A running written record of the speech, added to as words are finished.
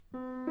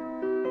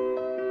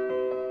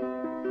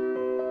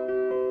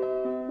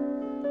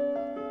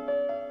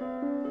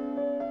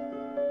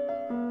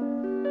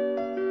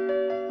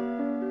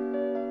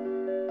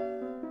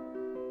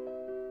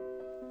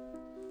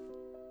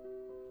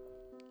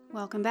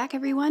Welcome back,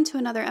 everyone, to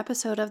another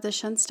episode of the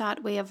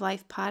Schoenstatt Way of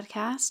Life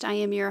podcast. I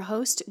am your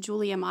host,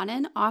 Julia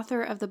Monnin,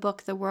 author of the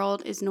book, The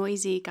World is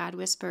Noisy, God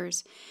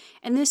Whispers.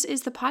 And this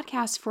is the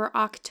podcast for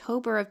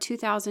October of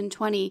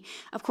 2020.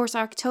 Of course,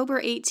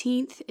 October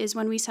 18th is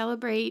when we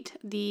celebrate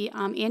the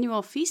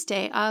annual feast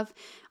day of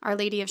Our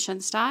Lady of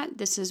Schoenstatt.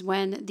 This is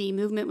when the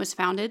movement was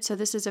founded. So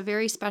this is a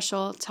very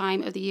special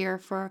time of the year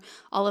for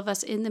all of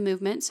us in the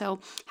movement. So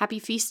happy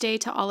feast day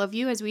to all of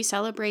you as we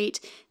celebrate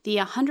the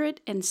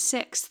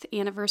 106th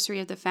anniversary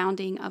of the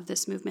founding of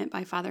this movement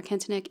by Father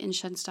Kentenich in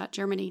Schoenstatt,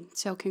 Germany.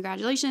 So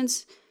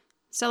congratulations.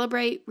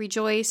 Celebrate,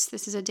 rejoice.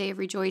 This is a day of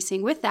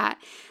rejoicing. With that,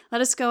 let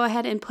us go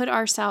ahead and put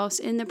ourselves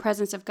in the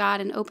presence of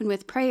God and open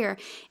with prayer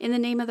in the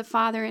name of the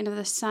Father and of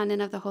the Son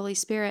and of the Holy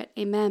Spirit.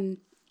 Amen.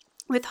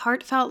 With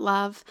heartfelt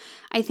love,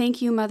 I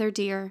thank you, Mother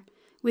dear.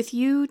 With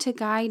you to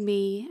guide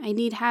me, I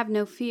need have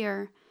no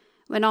fear.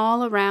 When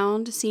all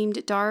around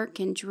seemed dark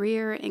and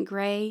drear and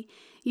gray,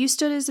 you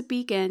stood as a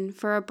beacon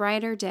for a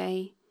brighter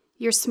day.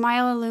 Your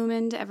smile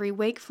illumined every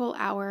wakeful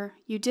hour.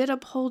 You did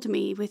uphold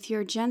me with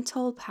your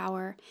gentle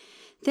power.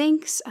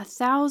 Thanks,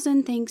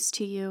 1,000 thanks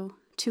to you.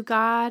 To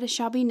God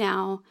shall be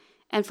now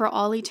and for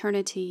all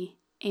eternity.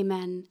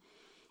 Amen.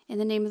 In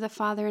the name of the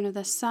Father and of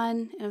the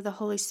Son and of the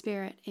Holy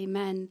Spirit.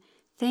 Amen.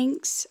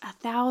 Thanks,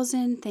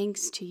 1,000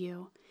 thanks to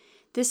you.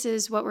 This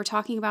is what we're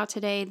talking about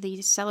today,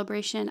 the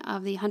celebration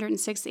of the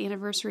 106th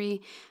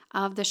anniversary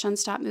of the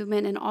Schoenstatt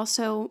movement, and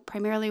also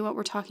primarily what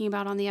we're talking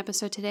about on the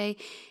episode today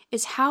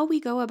is how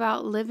we go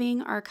about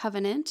living our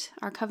covenant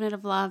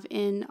of love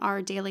in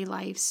our daily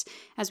lives.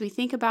 As we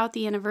think about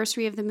the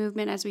anniversary of the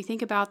movement, as we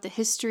think about the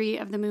history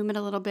of the movement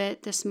a little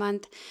bit this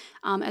month,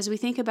 as we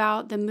think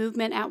about the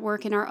movement at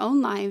work in our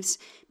own lives,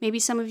 maybe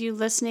some of you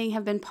listening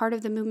have been part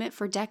of the movement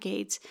for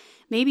decades.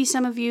 Maybe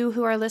some of you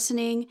who are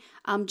listening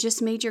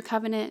just made your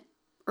covenant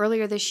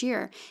earlier this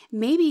year.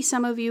 Maybe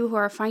some of you who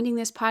are finding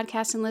this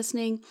podcast and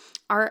listening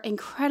are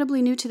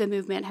incredibly new to the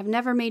movement, have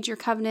never made your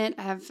covenant,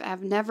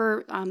 have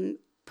never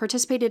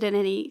participated in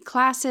any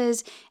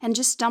classes, and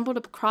just stumbled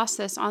across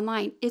this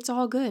online. It's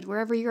all good.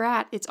 Wherever you're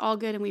at, it's all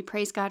good, and we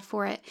praise God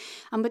for it.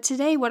 But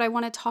today, what I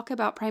want to talk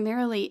about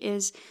primarily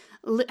is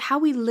how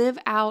we live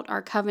out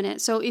our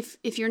covenant. So if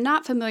you're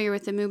not familiar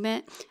with the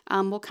movement,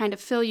 we'll kind of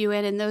fill you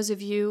in. And those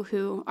of you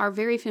who are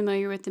very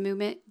familiar with the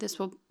movement, this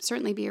will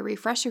certainly be a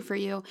refresher for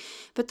you.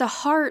 But the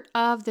heart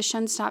of the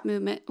Schoenstatt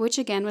movement, which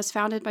again was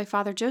founded by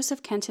Father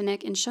Joseph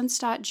Kentenich in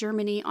Schoenstatt,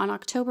 Germany on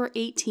October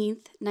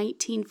 18th,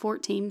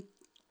 1914,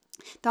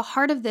 the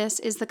heart of this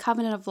is the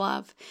covenant of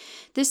love.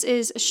 This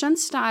is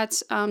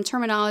Schoenstatt's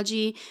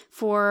terminology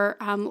for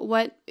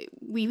what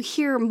we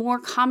hear more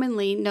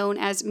commonly known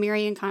as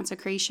Marian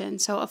consecration.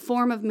 So a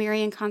form of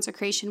Marian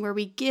consecration where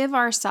we give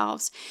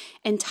ourselves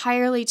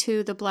entirely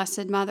to the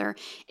Blessed Mother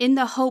in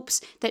the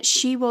hopes that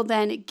she will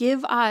then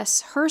give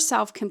us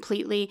herself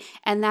completely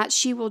and that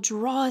she will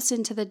draw us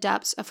into the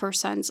depths of her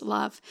Son's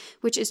love,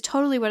 which is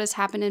totally what has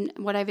happened and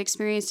what I've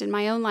experienced in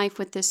my own life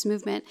with this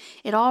movement.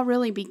 It all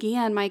really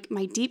began, my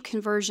deep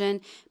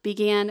conversion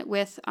began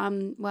with,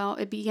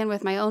 it began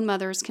with my own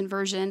mother's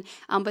conversion,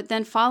 but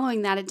then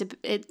following that,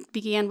 it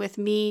began with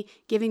me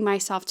giving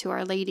myself to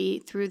Our Lady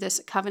through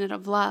this covenant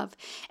of love.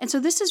 And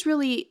so this is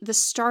really the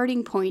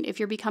starting point if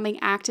you're becoming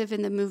active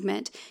in the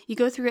movement. You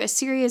go through a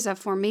series of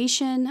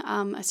formation,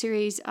 a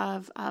series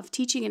of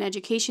teaching and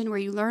education where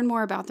you learn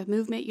more about the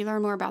movement, you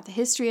learn more about the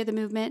history of the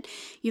movement,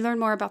 you learn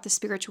more about the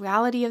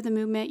spirituality of the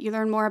movement, you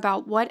learn more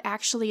about what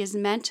actually is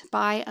meant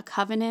by a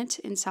covenant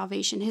in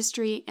salvation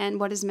history and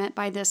what is meant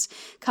by this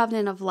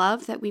covenant of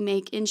love that we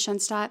make in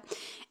Schoenstatt.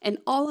 And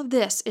all of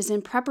this is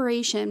in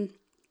preparation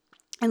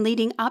and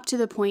leading up to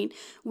the point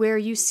where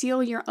you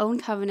seal your own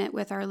covenant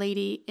with Our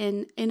Lady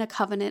in a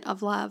covenant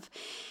of love.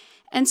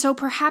 And so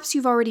perhaps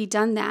you've already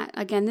done that.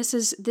 Again, this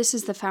is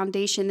the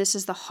foundation. This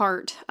is the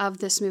heart of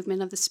this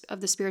movement,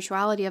 of the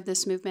spirituality of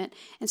this movement.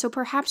 And so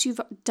perhaps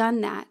you've done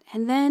that.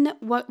 And then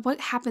what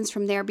happens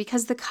from there?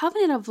 Because the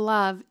covenant of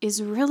love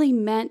is really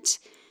meant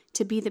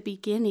to be the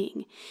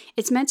beginning.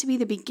 It's meant to be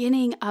the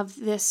beginning of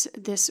this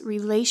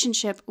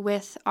relationship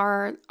with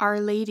our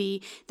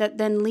Lady that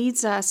then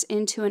leads us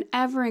into an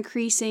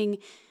ever-increasing,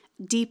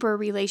 deeper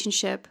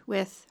relationship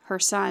with her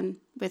Son,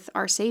 with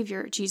our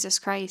Savior, Jesus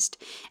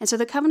Christ. And so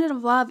the covenant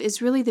of love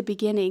is really the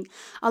beginning.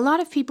 A lot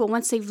of people,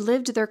 once they've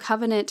lived their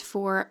covenant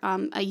for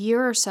a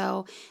year or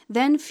so,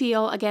 then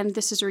feel, again,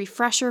 this is a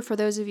refresher for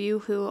those of you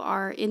who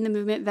are in the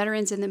movement,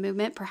 veterans in the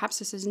movement. Perhaps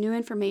this is new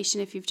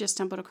information if you've just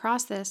stumbled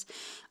across this.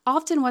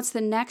 Often what's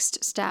the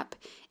next step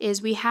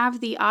is we have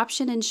the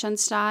option in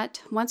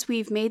Schoenstatt, once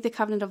we've made the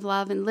covenant of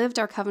love and lived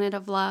our covenant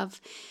of love,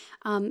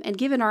 and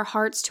given our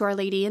hearts to Our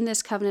Lady in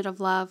this covenant of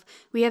love,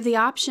 we have the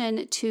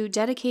option to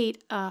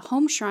dedicate a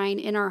home shrine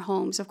in our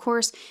homes. Of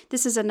course,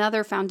 this is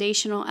another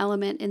foundational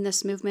element in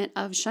this movement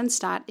of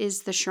Schoenstatt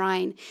is the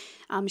shrine.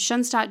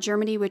 Schoenstatt,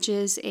 Germany, which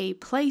is a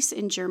place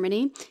in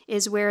Germany,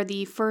 is where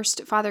the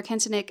first Father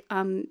Kentenich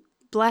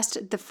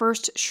blessed the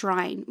first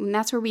shrine. And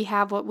that's where we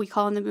have what we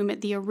call in the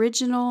movement the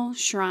original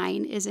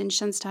shrine is in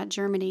Schoenstatt,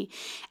 Germany.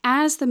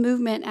 As the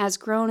movement has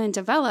grown and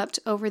developed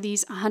over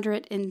these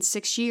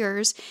 106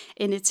 years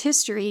in its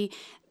history,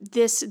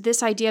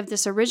 this idea of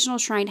this original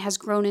shrine has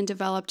grown and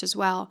developed as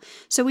well.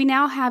 So we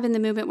now have in the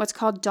movement what's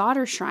called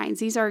daughter shrines.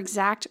 These are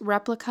exact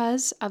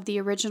replicas of the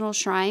original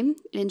shrine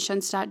in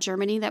Schoenstatt,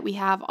 Germany that we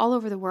have all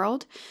over the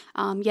world.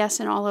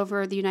 Yes, and all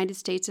over the United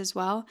States as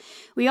well.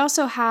 We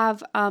also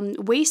have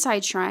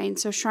wayside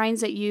shrines, so shrines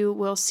that you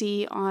will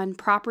see on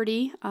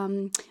property.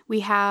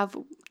 We have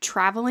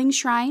traveling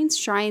shrines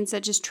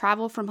that just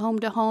travel from home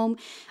to home,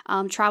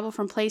 travel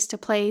from place to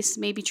place,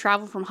 maybe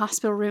travel from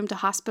hospital room to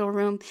hospital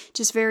room,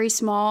 just very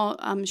small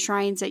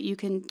shrines that you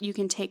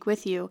can take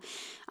with you.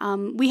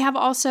 We have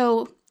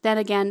also, then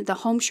again, the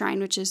home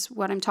shrine, which is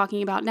what I'm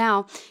talking about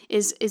now,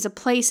 is a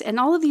place, and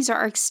all of these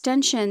are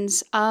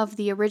extensions of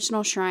the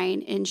original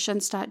shrine in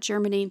Schoenstatt,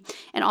 Germany,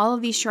 and all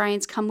of these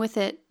shrines come with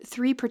it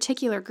three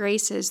particular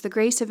graces: the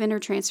grace of inner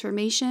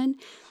transformation,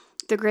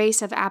 the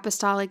grace of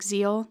apostolic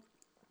zeal,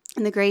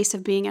 and the grace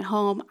of being at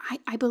home.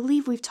 I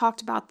believe we've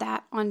talked about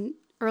that on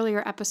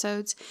earlier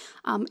episodes.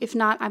 If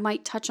not, I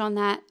might touch on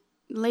that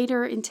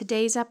later in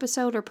today's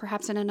episode or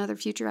perhaps in another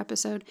future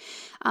episode.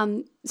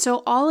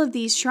 So all of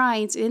these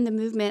shrines in the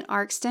movement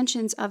are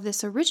extensions of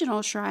this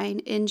original shrine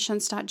in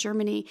Schoenstatt,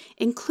 Germany,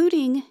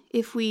 including,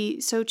 if we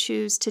so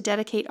choose, to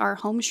dedicate our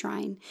home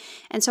shrine.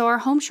 And so our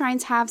home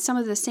shrines have some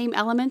of the same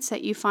elements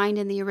that you find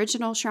in the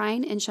original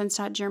shrine in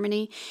Schoenstatt,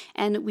 Germany,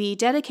 and we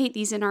dedicate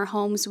these in our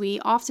homes. We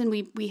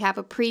have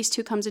a priest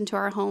who comes into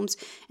our homes.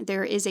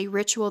 There is a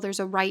ritual, there's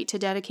a rite to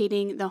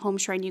dedicating the home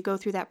shrine. You go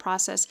through that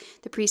process.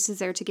 The priest is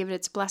there to give it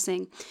its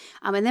blessing.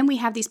 And then we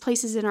have these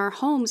places in our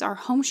homes, our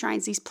home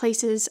shrines, these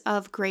places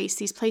of grace,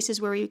 these places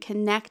where we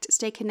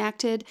stay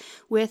connected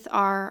with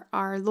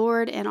our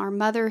Lord and our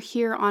Mother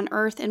here on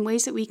earth in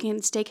ways that we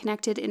can stay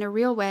connected in a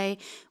real way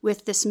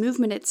with this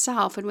movement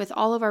itself and with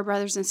all of our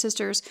brothers and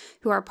sisters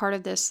who are part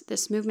of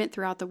this movement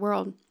throughout the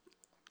world.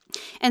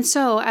 And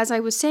so, as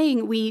I was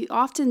saying, we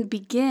often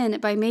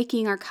begin by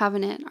making our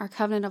covenant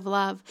of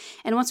love.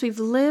 And once we've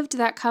lived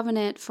that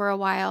covenant for a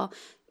while,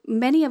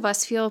 many of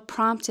us feel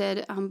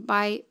prompted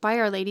by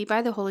Our Lady,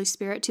 by the Holy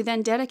Spirit, to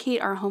then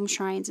dedicate our home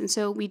shrines. And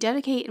so we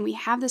dedicate and we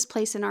have this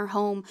place in our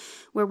home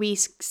where we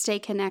stay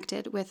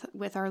connected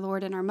with our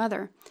Lord and our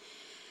Mother.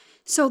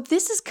 So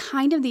this is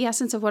kind of the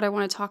essence of what I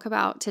want to talk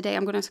about today.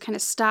 I'm going to kind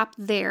of stop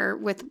there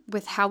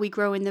with how we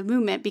grow in the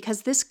movement,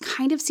 because this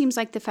kind of seems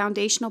like the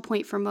foundational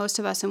point for most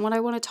of us. And what I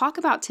want to talk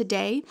about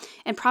today,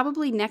 and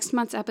probably next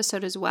month's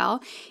episode as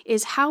well,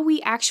 is how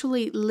we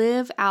actually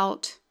live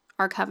out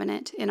our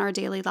covenant in our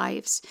daily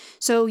lives.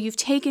 So you've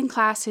taken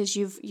classes,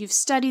 you've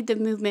studied the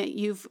movement,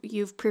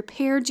 you've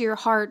prepared your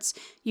hearts,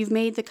 you've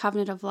made the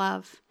covenant of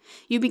love.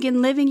 You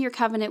begin living your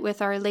covenant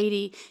with Our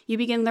Lady. You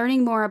begin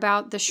learning more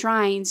about the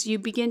shrines. You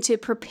begin to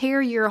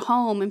prepare your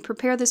home and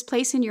prepare this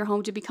place in your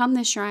home to become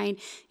the shrine.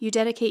 You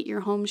dedicate your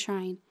home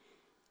shrine.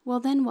 Well,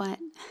 then what?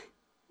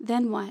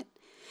 Then what?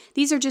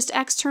 These are just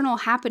external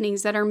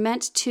happenings that are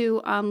meant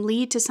to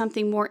lead to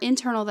something more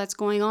internal that's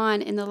going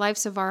on in the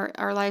lives of our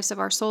lives of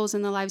our souls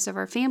and the lives of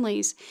our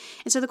families.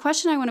 And so the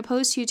question I want to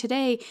pose to you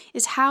today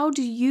is, how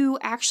do you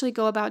actually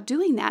go about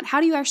doing that? How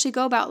do you actually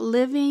go about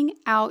living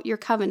out your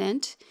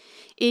covenant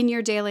in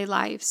your daily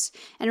lives?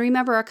 And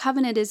remember, a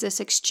covenant is this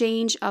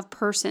exchange of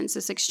persons,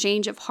 this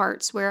exchange of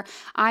hearts, where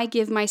I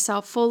give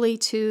myself fully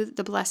to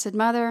the Blessed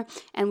Mother,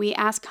 and we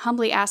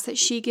humbly ask that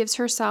she gives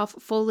herself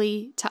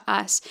fully to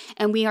us.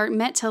 And we are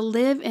meant to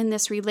live in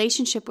this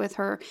relationship with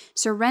her,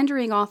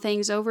 surrendering all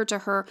things over to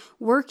her,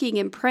 working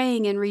and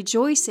praying and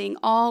rejoicing,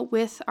 all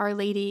with Our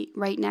Lady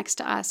right next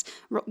to us.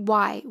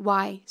 Why?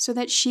 Why? So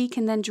that she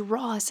can then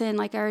draw us in,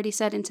 like I already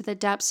said, into the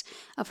depths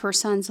of her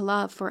Son's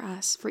love for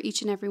us, for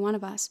each and every one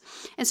of us.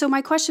 And so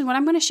my question, what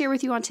I'm going to share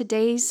with you on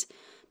today's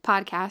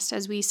podcast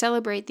as we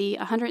celebrate the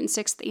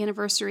 106th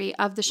anniversary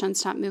of the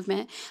Schoenstatt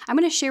movement, I'm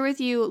going to share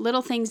with you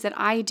little things that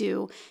I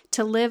do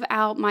to live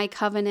out my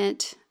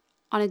covenant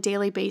on a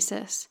daily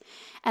basis.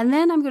 And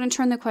then I'm going to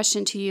turn the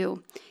question to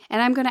you,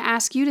 and I'm going to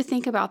ask you to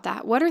think about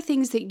that. What are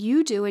things that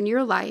you do in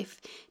your life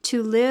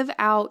to live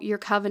out your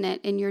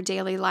covenant in your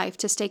daily life,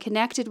 to stay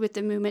connected with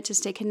the movement, to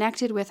stay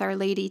connected with Our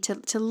Lady,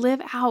 to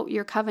live out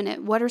your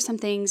covenant? What are some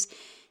things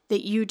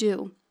that you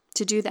do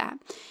to do that?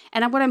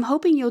 And what I'm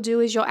hoping you'll do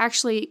is you'll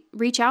actually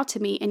reach out to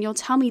me and you'll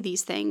tell me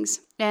these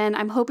things. And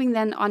I'm hoping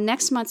then on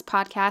next month's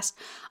podcast,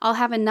 I'll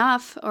have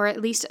enough, or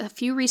at least a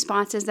few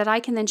responses that I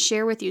can then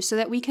share with you so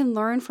that we can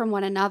learn from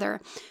one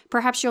another.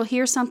 Perhaps you'll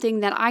hear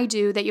something that I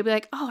do that you'll be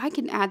like, oh, I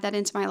can add that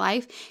into my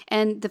life.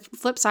 And the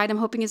flip side, I'm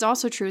hoping, is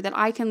also true, that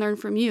I can learn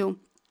from you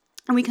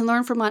and we can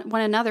learn from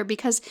one another,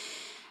 because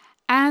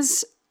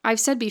as I've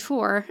said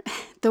before,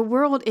 the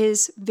world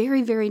is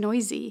very, very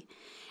noisy,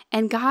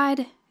 and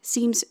God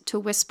seems to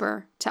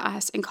whisper to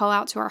us and call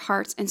out to our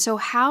hearts. And so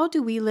how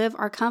do we live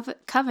our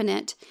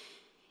covenant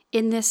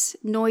in this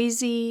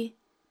noisy,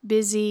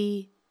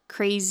 busy,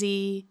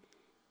 crazy,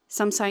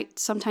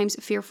 sometimes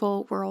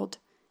fearful world?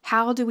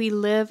 How do we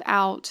live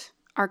out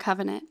our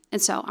covenant.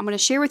 And so I'm going to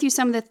share with you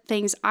some of the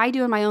things I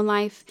do in my own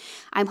life.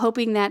 I'm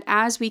hoping that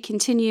as we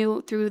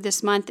continue through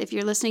this month, if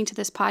you're listening to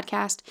this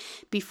podcast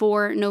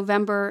before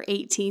November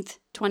 18th,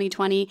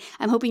 2020,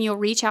 I'm hoping you'll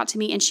reach out to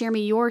me and share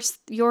me your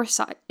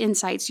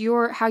insights,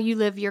 how you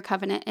live your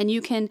covenant. And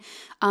you can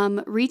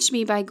reach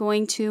me by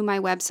going to my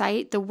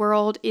website,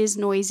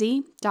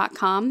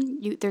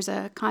 theworldisnoisy.com. There's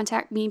a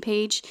contact me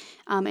page,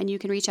 and you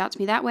can reach out to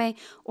me that way.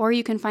 Or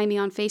you can find me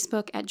on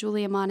Facebook at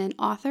Julia Monnin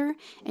Author,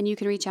 and you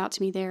can reach out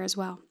to me there as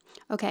well.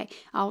 Okay,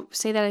 I'll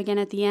say that again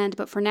at the end,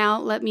 but for now,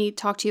 let me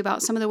talk to you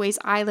about some of the ways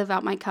I live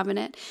out my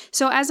covenant.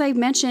 So as I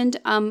mentioned,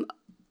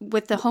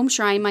 with the home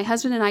shrine, my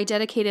husband and I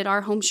dedicated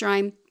our home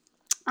shrine.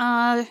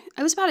 It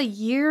was about a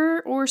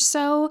year or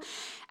so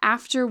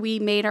after we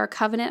made our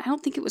covenant. I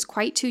don't think it was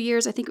quite 2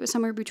 years. I think it was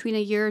somewhere between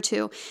a year or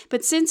two.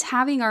 But since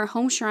having our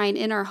home shrine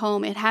in our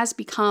home, it has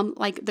become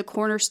like the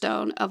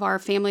cornerstone of our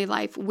family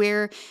life,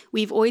 where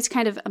we've always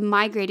kind of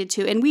migrated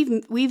to. And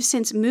we've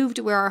since moved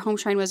where our home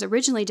shrine was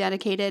originally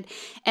dedicated.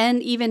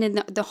 And even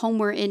in the home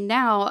we're in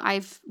now,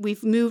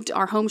 we've moved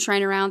our home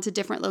shrine around to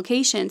different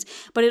locations.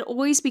 But it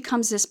always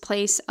becomes this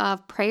place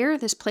of prayer,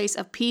 this place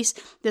of peace,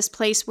 this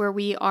place where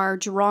we are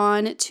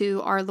drawn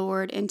to our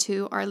Lord and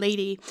to Our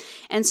Lady.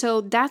 And so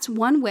that's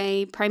one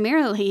way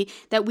primarily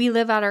that we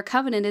live out our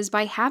covenant, is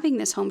by having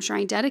this home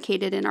shrine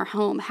dedicated in our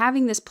home,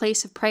 having this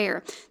place of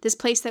prayer, this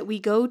place that we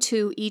go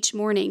to each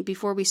morning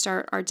before we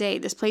start our day,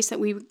 this place that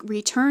we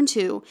return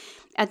to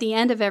at the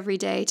end of every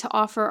day to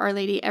offer Our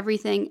Lady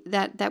everything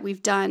that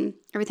we've done,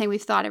 everything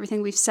we've thought,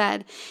 everything we've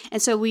said.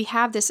 And so we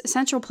have this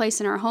central place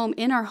in our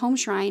home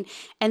shrine,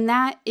 and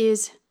that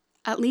is,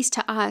 at least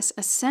to us,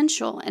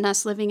 essential in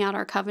us living out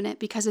our covenant,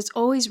 because it's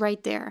always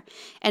right there.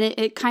 And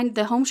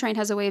the home shrine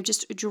has a way of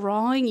just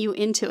drawing you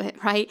into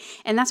it, right?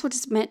 And that's what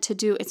it's meant to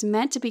do. It's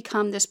meant to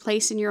become this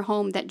place in your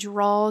home that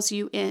draws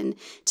you in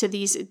to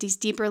these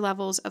deeper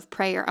levels of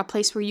prayer, a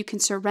place where you can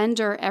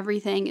surrender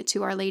everything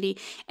to Our Lady.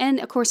 And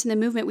of course, in the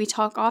movement, we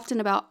talk often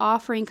about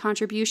offering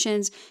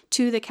contributions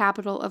to the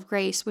capital of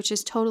grace, which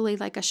is totally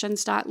like a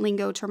Schoenstatt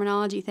lingo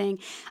terminology thing,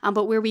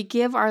 but where we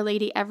give Our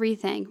Lady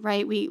everything,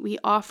 right? We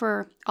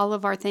offer all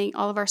of our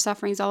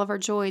sufferings, all of our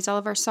joys, all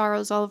of our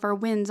sorrows, all of our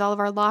wins, all of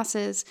our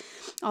losses,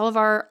 all of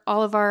our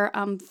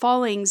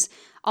fallings,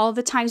 all of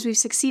the times we've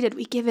succeeded.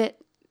 We give it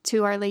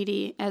to Our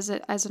Lady as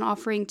an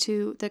offering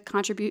to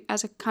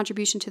as a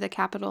contribution to the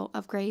capital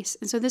of grace.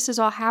 And so this is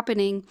all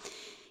happening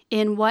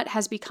in what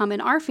has become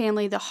in our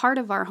family the heart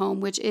of our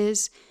home, which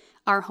is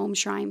our home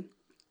shrine.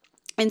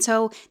 And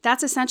so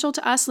that's essential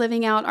to us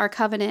living out our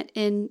covenant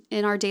in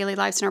our daily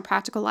lives, in our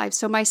practical lives.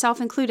 So myself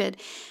included,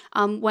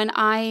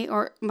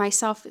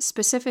 myself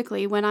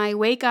specifically, when I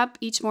wake up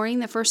each morning,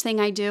 the first thing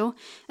I do,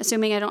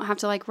 assuming I don't have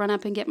to run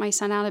up and get my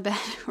son out of bed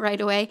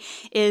right away,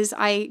 is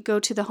I go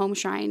to the home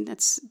shrine.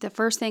 That's the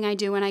first thing I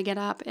do when I get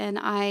up, and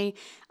I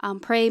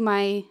pray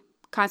my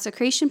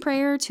consecration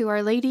prayer to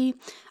Our Lady.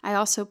 I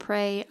also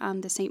pray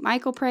the St.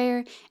 Michael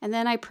prayer, and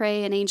then I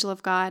pray an Angel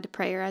of God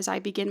prayer as I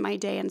begin my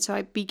day. And so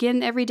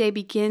every day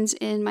begins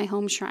in my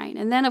home shrine.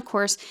 And then, of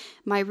course,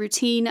 my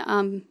routine,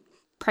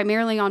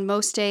 primarily on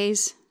most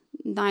days,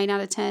 9 out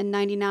of 10,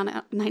 99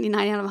 out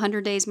of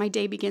 100 days, my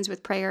day begins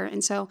with prayer.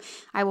 And so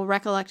I will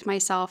recollect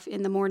myself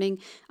in the morning.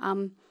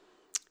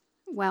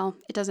 Well,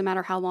 it doesn't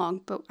matter how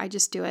long, but I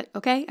just do it,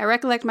 okay? I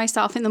recollect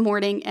myself in the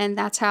morning, and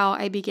that's how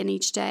I begin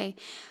each day.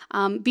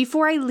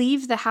 Before I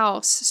leave the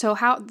house,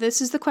 this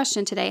is the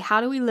question today: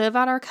 how do we live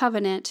out our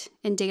covenant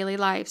in daily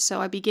life?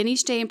 So I begin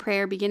each day in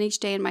prayer, begin each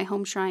day in my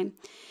home shrine.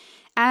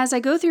 As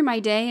I go through my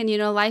day and,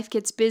 life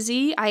gets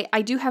busy,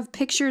 I do have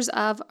pictures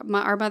of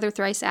our Mother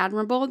Thrice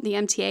Admirable, the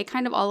MTA,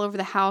 kind of all over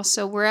the house.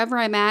 So wherever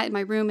I'm at, in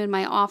my room, in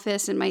my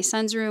office, in my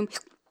son's room,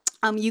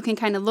 you can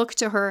kind of look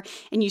to her,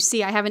 and you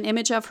see I have an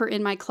image of her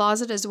in my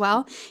closet as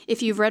well.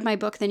 If you've read my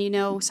book, then you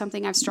know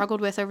something I've struggled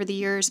with over the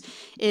years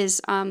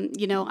is, an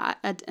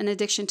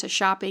addiction to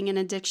shopping, an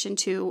addiction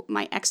to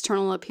my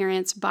external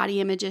appearance, body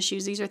image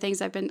issues. These are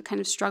things I've been kind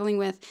of struggling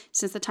with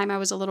since the time I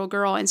was a little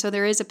girl. And so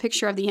there is a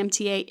picture of the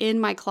MTA in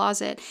my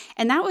closet.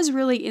 And that was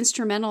really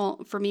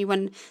instrumental for me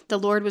when the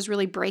Lord was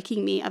really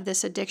breaking me of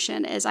this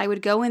addiction, as I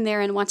would go in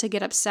there and want to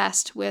get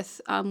obsessed with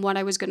what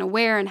I was going to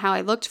wear and how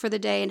I looked for the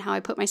day and how I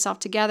put myself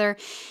together.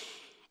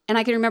 And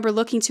I can remember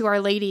looking to Our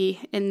Lady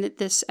in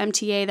this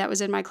MTA that was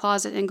in my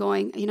closet and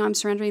going, I'm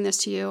surrendering this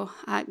to you,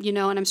 and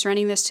I'm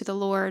surrendering this to the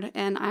Lord,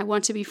 and I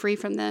want to be free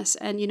from this.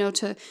 And,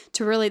 to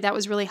really, that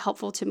was really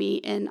helpful to me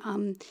in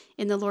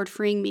the Lord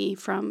freeing me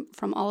from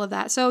all of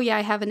that. So yeah,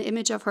 I have an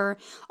image of her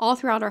all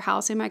throughout our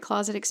house, in my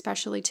closet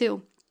especially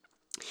too.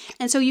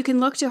 And so you can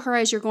look to her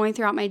as you're going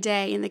throughout my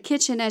day, in the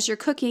kitchen as you're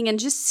cooking, and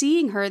just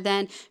seeing her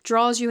then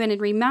draws you in and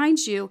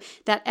reminds you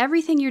that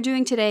everything you're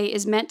doing today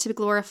is meant to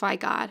glorify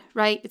God,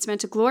 right? It's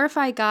meant to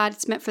glorify God.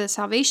 It's meant for the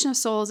salvation of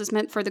souls. It's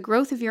meant for the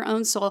growth of your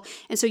own soul.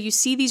 And so you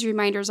see these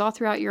reminders all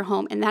throughout your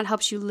home, and that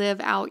helps you live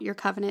out your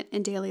covenant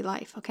in daily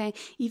life, okay?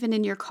 Even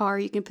in your car,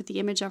 you can put the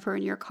image of her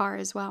in your car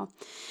as well.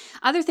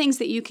 Other things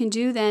that you can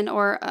do then,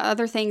 or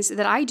other things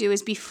that I do,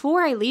 is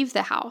before I leave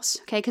the house,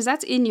 okay? Because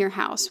that's in your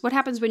house. What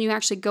happens when you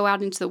actually go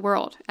out into into the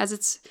world, as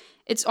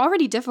it's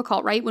already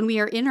difficult, right? When we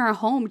are in our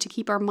home to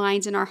keep our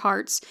minds and our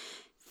hearts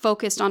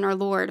focused on our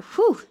Lord.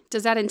 Whew,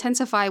 does that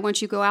intensify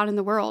once you go out in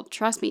the world?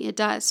 Trust me, it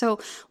does. So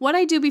what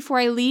I do before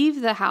I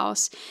leave the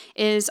house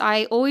is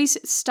I always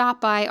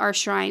stop by our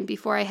shrine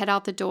before I head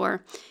out the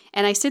door.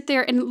 And I sit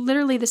there, and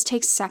literally this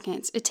takes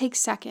seconds. It takes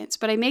seconds.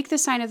 But I make the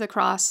sign of the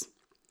cross.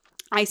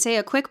 I say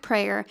a quick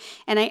prayer,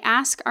 and I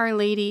ask Our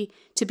Lady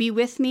to be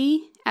with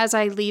me as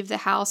I leave the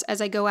house, as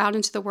I go out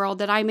into the world,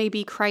 that I may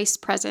be Christ's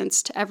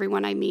presence to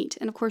everyone I meet.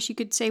 And of course, you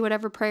could say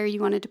whatever prayer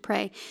you wanted to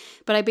pray.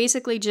 But I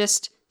basically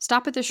just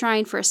stop at the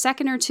shrine for a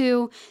second or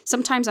two.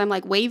 Sometimes I'm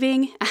like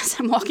waving as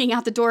I'm walking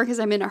out the door because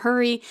I'm in a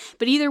hurry.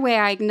 But either way,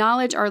 I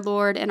acknowledge our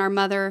Lord and our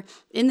Mother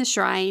in the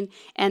shrine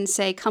and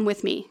say, come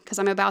with me because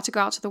I'm about to go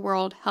out to the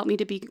world. Help me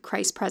to be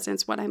Christ's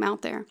presence when I'm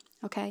out there.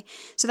 Okay,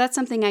 so that's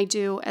something I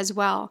do as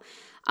well.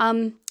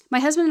 My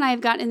husband and I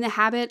have gotten in the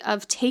habit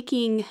of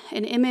taking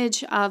an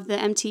image of the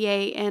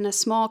MTA and a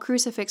small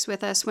crucifix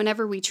with us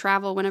whenever we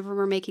travel, whenever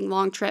we're making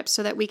long trips,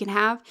 so that we can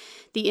have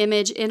the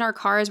image in our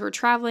car as we're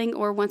traveling,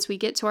 or once we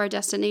get to our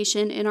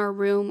destination in our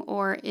room,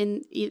 or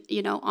in,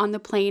 on the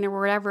plane or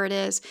wherever it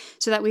is,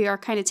 so that we are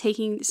kind of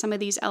taking some of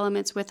these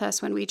elements with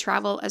us when we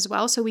travel as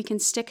well, so we can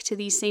stick to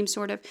these same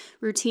sort of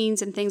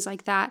routines and things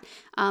like that.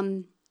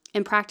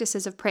 And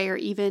practices of prayer,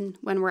 even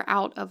when we're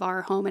out of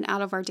our home and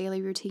out of our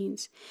daily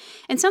routines.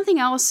 And something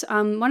else,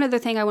 one other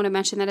thing I want to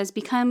mention that has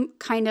become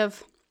kind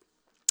of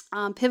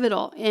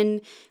pivotal in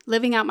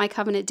living out my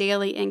covenant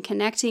daily and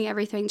connecting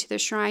everything to the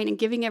shrine and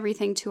giving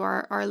everything to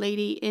our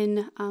Lady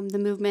in the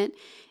movement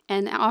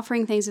and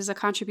offering things as a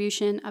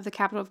contribution of the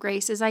capital of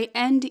grace, is I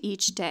end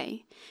each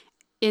day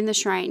in the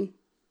shrine,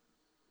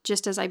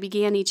 just as I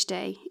began each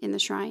day in the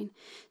shrine.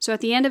 So at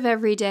the end of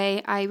every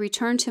day, I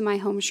return to my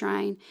home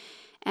shrine,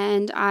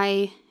 and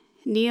I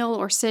kneel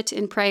or sit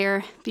in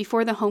prayer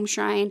before the home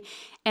shrine.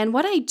 And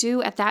what I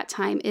do at that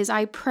time is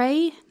I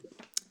pray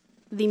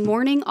the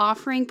morning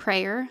offering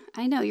prayer.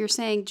 I know you're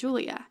saying,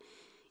 Julia,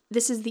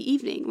 this is the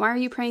evening. Why are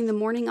you praying the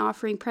morning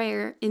offering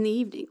prayer in the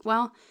evening?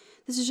 Well,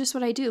 this is just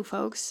what I do,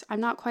 folks.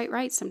 I'm not quite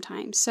right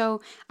sometimes.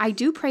 So I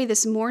do pray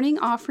this morning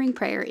offering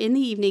prayer in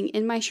the evening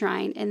in my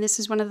shrine, and this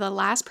is one of the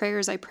last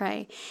prayers I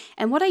pray.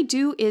 And what I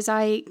do is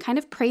I kind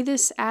of pray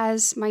this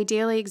as my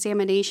daily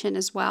examination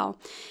as well.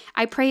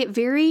 I pray it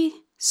very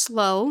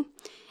slow,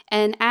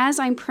 and as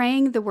I'm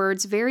praying the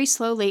words very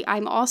slowly,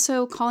 I'm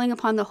also calling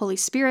upon the Holy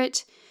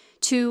Spirit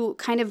to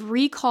kind of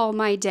recall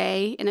my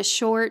day in a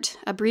short,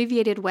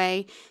 abbreviated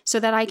way so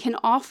that I can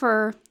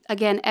offer,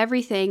 again,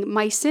 everything,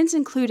 my sins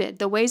included,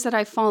 the ways that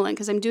I've fallen,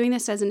 because I'm doing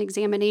this as an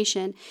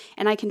examination,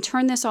 and I can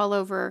turn this all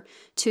over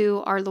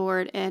to our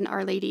Lord and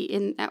Our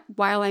Lady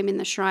while I'm in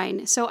the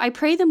shrine. So I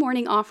pray the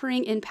morning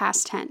offering in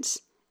past tense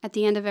at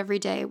the end of every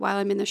day while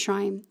I'm in the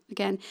shrine,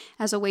 again,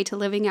 as a way to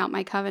living out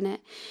my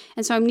covenant.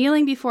 And so I'm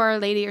kneeling before Our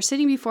Lady or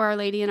sitting before Our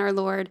Lady and our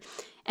Lord,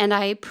 and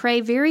I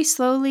pray very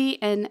slowly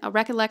and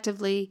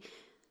recollectively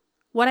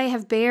what I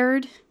have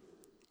bared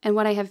and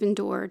what I have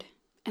endured.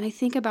 And I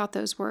think about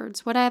those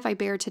words. What have I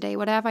bared today?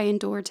 What have I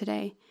endured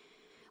today?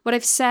 What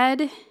I've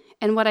said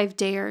and what I've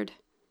dared.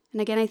 And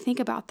again, I think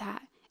about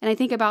that. And I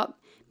think about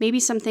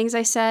maybe some things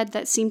I said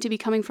that seemed to be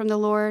coming from the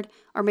Lord,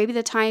 or maybe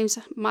the times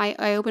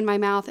I opened my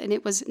mouth and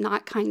it was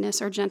not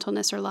kindness or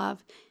gentleness or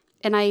love.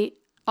 And I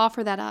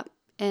offer that up.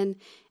 And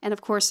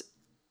of course,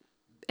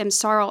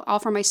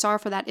 offer my sorrow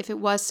for that if it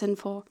was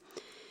sinful.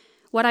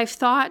 What I've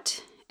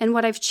thought and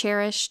what I've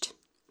cherished,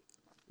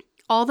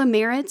 all the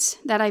merits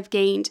that I've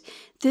gained,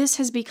 this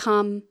has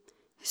become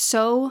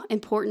so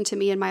important to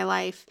me in my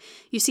life.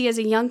 You see, as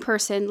a young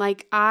person,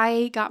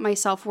 I got my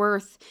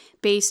self-worth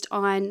based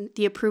on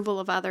the approval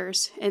of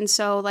others. And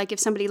so if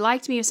somebody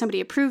liked me, if somebody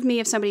approved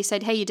me, if somebody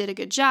said, hey, you did a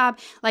good job,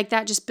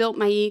 that just built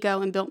my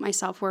ego and built my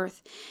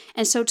self-worth.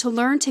 And so to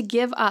learn to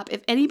give up,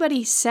 if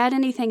anybody said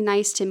anything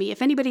nice to me,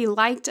 if anybody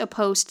liked a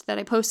post that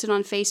I posted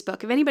on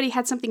Facebook, if anybody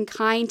had something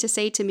kind to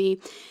say to me,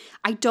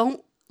 I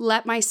don't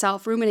let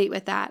myself ruminate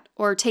with that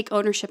or take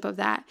ownership of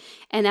that.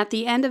 And at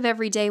the end of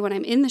every day, when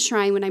I'm in the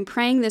shrine, when I'm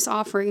praying this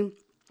offering,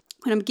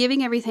 when I'm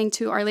giving everything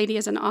to Our Lady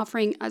as an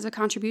offering, as a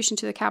contribution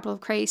to the capital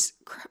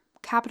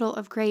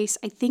of grace,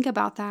 I think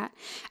about that.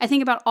 I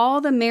think about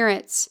all the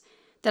merits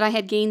that I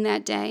had gained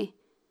that day,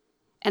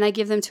 and I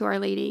give them to Our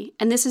Lady.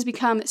 And this has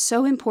become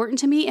so important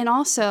to me, and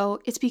also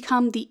it's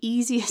become the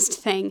easiest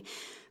thing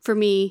for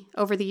me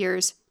over the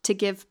years to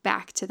give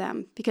back to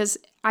them, because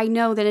I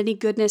know that any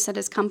goodness that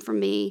has come from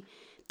me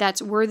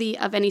that's worthy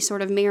of any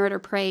sort of merit or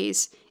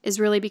praise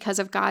is really because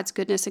of God's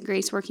goodness and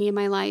grace working in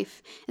my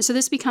life. And so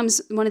this becomes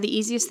one of the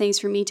easiest things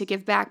for me to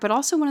give back, but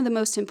also one of the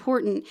most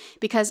important,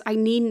 because I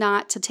need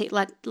not to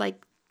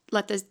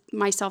let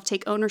myself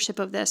take ownership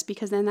of this,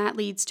 because then that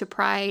leads to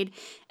pride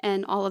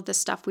and all of this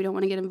stuff we don't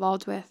want to get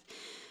involved with.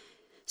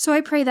 So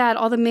I pray that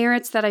all the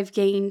merits that I've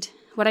gained,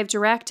 what I've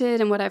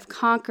directed and what I've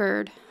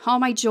conquered, all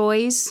my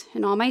joys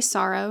and all my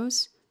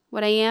sorrows,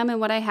 what I am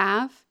and what I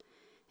have,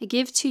 I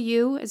give to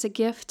you as a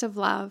gift of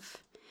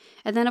love.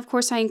 And then, of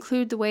course, I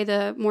include the way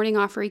the morning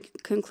offering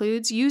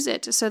concludes. Use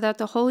it so that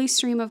the holy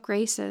stream of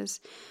graces,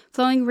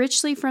 flowing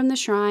richly from the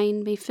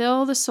shrine, may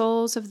fill the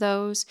souls of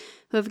those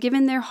who have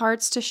given their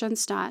hearts to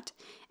Schoenstatt,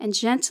 and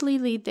gently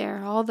lead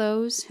there all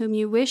those whom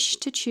you wish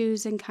to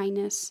choose in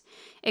kindness.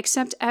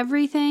 Accept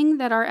everything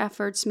that our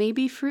efforts may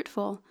be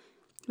fruitful,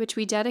 which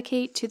we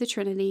dedicate to the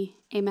Trinity.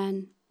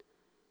 Amen.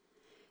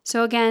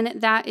 So again,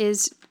 that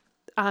is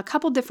a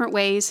couple different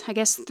ways, I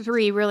guess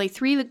three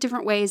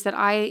different ways that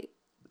I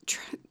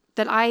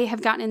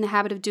have gotten in the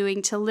habit of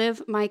doing to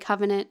live my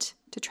covenant,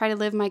 to try to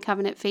live my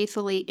covenant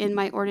faithfully in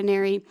my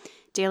ordinary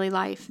daily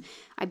life.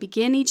 I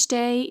begin each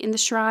day in the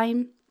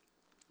shrine.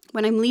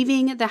 When I'm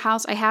leaving the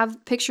house, I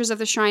have pictures of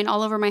the shrine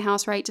all over my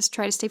house, right? Just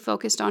try to stay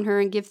focused on her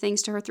and give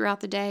things to her throughout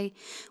the day.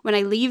 When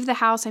I leave the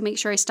house, I make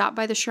sure I stop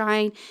by the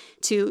shrine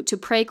to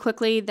pray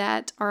quickly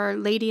that Our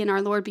Lady and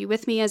our Lord be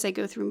with me as I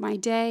go through my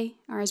day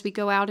or as we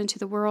go out into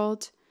the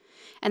world.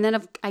 And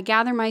then I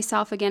gather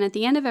myself again at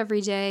the end of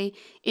every day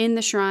in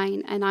the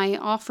shrine, and I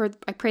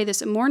pray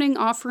this morning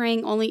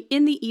offering only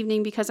in the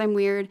evening because I'm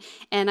weird,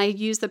 and I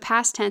use the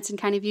past tense and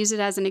kind of use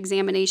it as an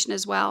examination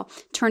as well,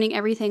 turning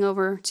everything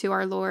over to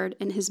our Lord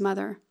and His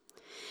Mother.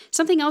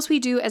 Something else we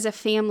do as a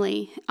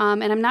family,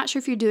 and I'm not sure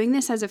if you're doing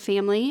this as a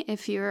family,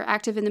 if you're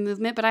active in the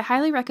movement, but I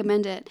highly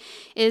recommend it,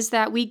 is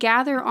that we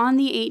gather on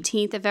the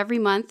 18th of every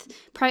month,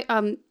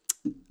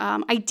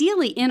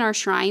 ideally in our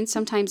shrine.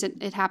 Sometimes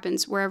it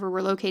happens wherever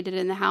we're located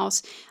in the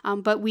house,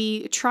 but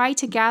we try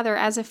to gather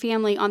as a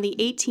family on the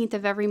 18th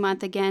of every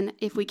month, again,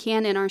 if we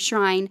can, in our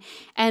shrine,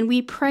 and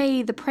we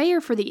pray the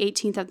prayer for the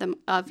 18th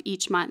of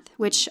each month,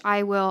 which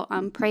I will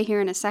pray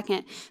here in a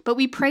second. But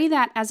we pray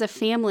that as a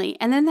family,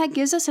 and then that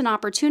gives us an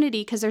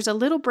opportunity, because there's a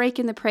little break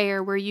in the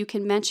prayer where you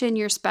can mention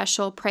your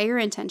special prayer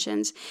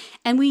intentions,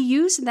 and we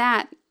use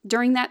that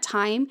during that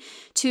time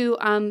to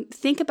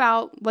think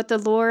about what the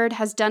Lord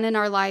has done in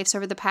our lives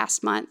over the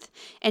past month,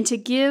 and to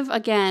give,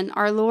 again,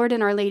 our Lord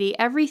and our Lady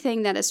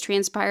everything that has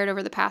transpired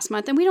over the past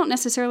month. And we don't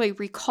necessarily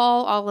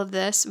recall all of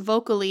this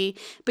vocally,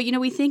 but,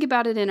 we think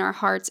about it in our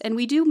hearts, and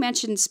we do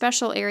mention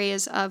special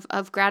areas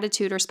of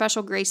gratitude or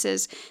special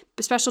graces,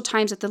 special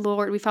times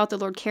that we felt the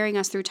Lord carrying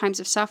us through times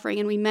of suffering,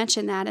 and we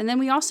mention that. And then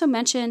we also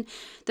mention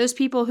those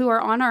people who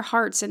are on our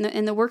hearts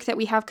and the work that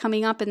we have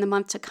coming up in the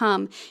month to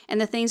come,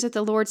 and the things that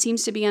the Lord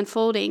seems to be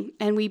unfolding,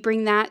 and we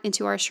bring that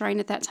into our shrine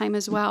at that time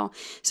as well.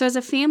 So as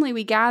a family,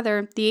 we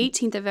gather the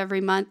 18th of every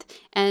month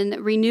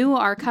and renew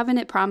our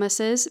covenant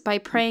promises by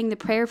praying the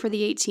prayer for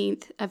the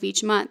 18th of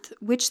each month,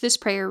 which this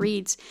prayer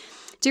reads: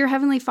 Dear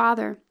Heavenly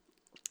Father,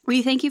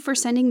 we thank you for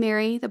sending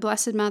Mary, the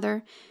Blessed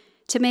Mother,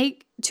 to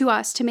make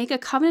a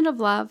covenant of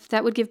love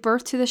that would give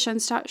birth to the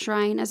Schoenstatt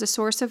Shrine as a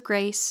source of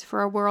grace for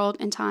our world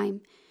and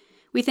time.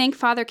 We thank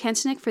Father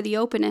Kentenick for the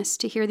openness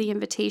to hear the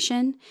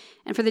invitation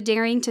and for the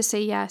daring to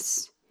say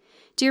yes.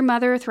 Dear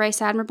Mother,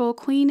 thrice admirable,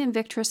 Queen and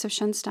Victress of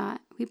Schoenstatt,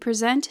 we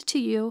present to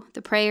you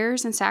the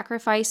prayers and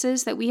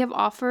sacrifices that we have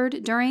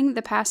offered during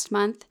the past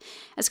month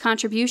as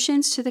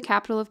contributions to the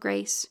capital of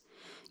grace.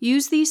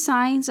 Use these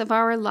signs of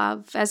our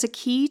love as a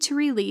key to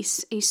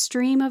release a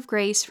stream of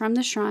grace from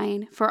the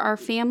shrine for our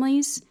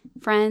families,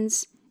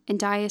 friends, and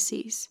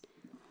diocese.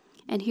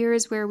 And here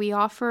is where we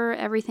offer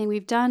everything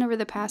we've done over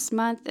the past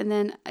month, and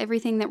then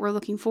everything that we're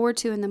looking forward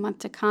to in the month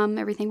to come,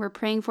 everything we're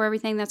praying for,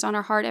 everything that's on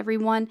our heart,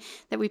 everyone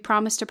that we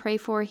promise to pray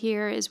for.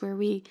 Here is where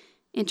we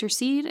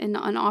intercede and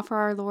offer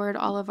our Lord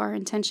all of our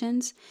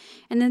intentions.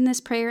 And then this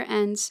prayer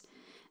ends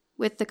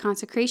with the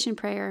consecration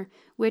prayer,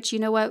 which,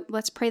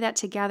 let's pray that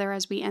together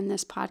as we end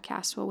this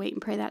podcast. We'll wait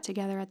and pray that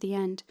together at the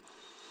end.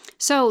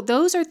 So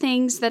those are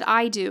things that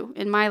I do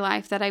in my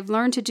life that I've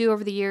learned to do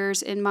over the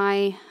years in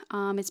my,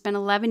 it's been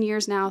 11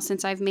 years now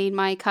since I've made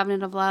my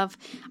covenant of love.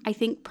 I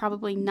think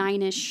probably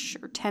 9-ish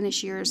or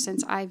 10-ish years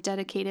since my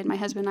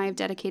husband and I have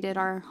dedicated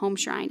our home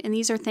shrine. And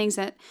these are things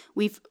that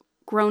we've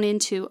grown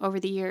into over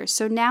the years.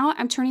 So now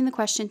I'm turning the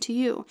question to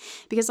you,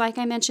 because like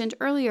I mentioned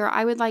earlier,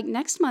 I would like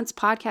next month's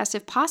podcast,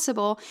 if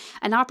possible,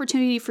 an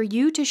opportunity for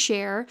you to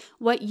share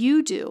what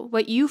you do,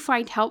 what you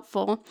find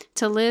helpful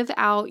to live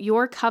out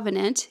your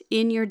covenant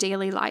in your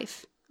daily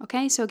life.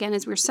 Okay, so again,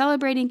 as we're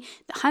celebrating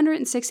the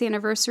 106th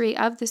anniversary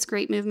of this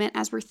great movement,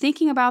 as we're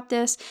thinking about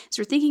this, as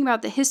we're thinking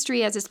about the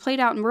history as it's played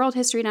out in world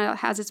history and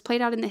as it's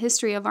played out in the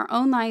history of our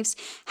own lives,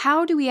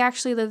 how do we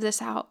actually live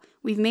this out?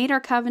 We've made our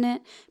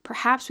covenant,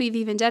 perhaps we've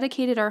even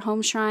dedicated our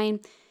home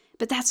shrine,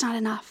 but that's not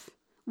enough.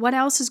 What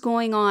else is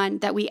going on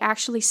that we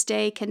actually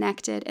stay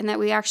connected and that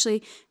we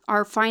actually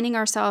are finding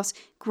ourselves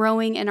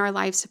growing in our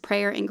lives of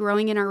prayer and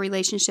growing in our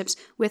relationships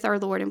with our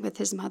Lord and with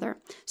His Mother?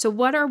 So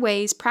what are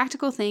ways,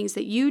 practical things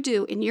that you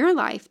do in your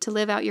life to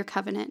live out your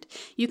covenant?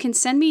 You can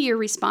send me your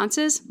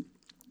responses.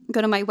 Go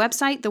to my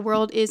website,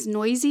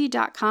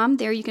 theworldisnoisy.com.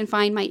 There you can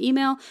find my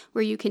email,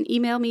 where you can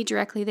email me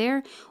directly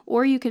there,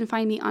 or you can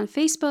find me on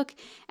Facebook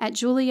at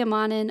Julia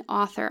Monnin,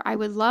 author. I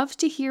would love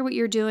to hear what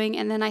you're doing,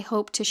 and then I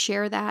hope to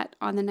share that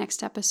on the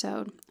next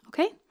episode.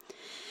 Okay?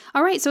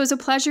 All right, so it was a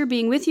pleasure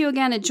being with you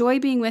again, a joy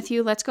being with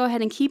you. Let's go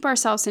ahead and keep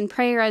ourselves in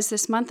prayer as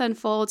this month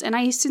unfolds, and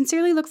I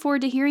sincerely look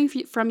forward to hearing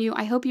from you.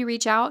 I hope you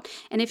reach out,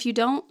 and if you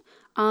don't,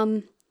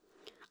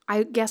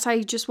 I guess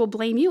I just will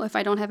blame you if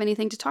I don't have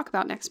anything to talk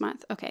about next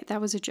month. Okay,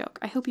 that was a joke.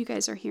 I hope you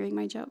guys are hearing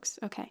my jokes.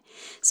 Okay.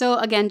 So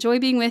again, joy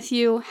being with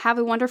you. Have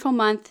a wonderful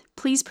month.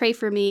 Please pray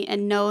for me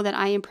and know that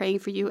I am praying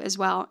for you as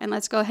well. And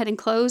let's go ahead and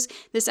close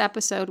this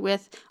episode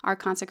with our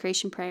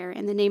consecration prayer.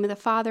 In the name of the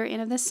Father,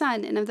 and of the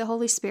Son, and of the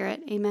Holy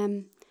Spirit.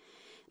 Amen.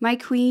 My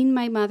Queen,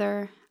 my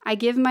Mother, I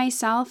give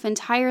myself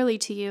entirely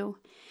to you.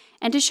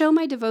 And to show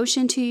my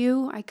devotion to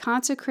you, I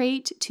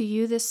consecrate to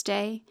you this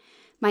day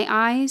my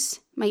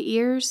eyes, my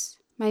ears,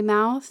 my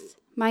mouth,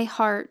 my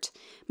heart,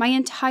 my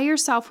entire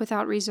self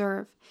without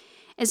reserve.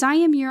 As I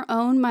am your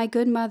own, my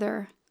good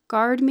mother,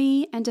 guard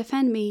me and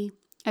defend me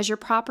as your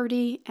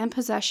property and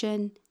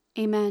possession.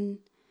 Amen.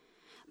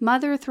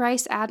 Mother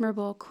thrice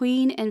admirable,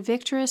 Queen and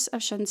Victress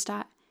of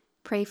Schoenstatt,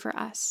 pray for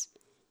us.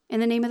 In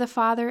the name of the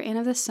Father, and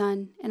of the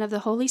Son, and of the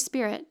Holy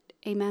Spirit.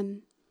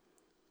 Amen.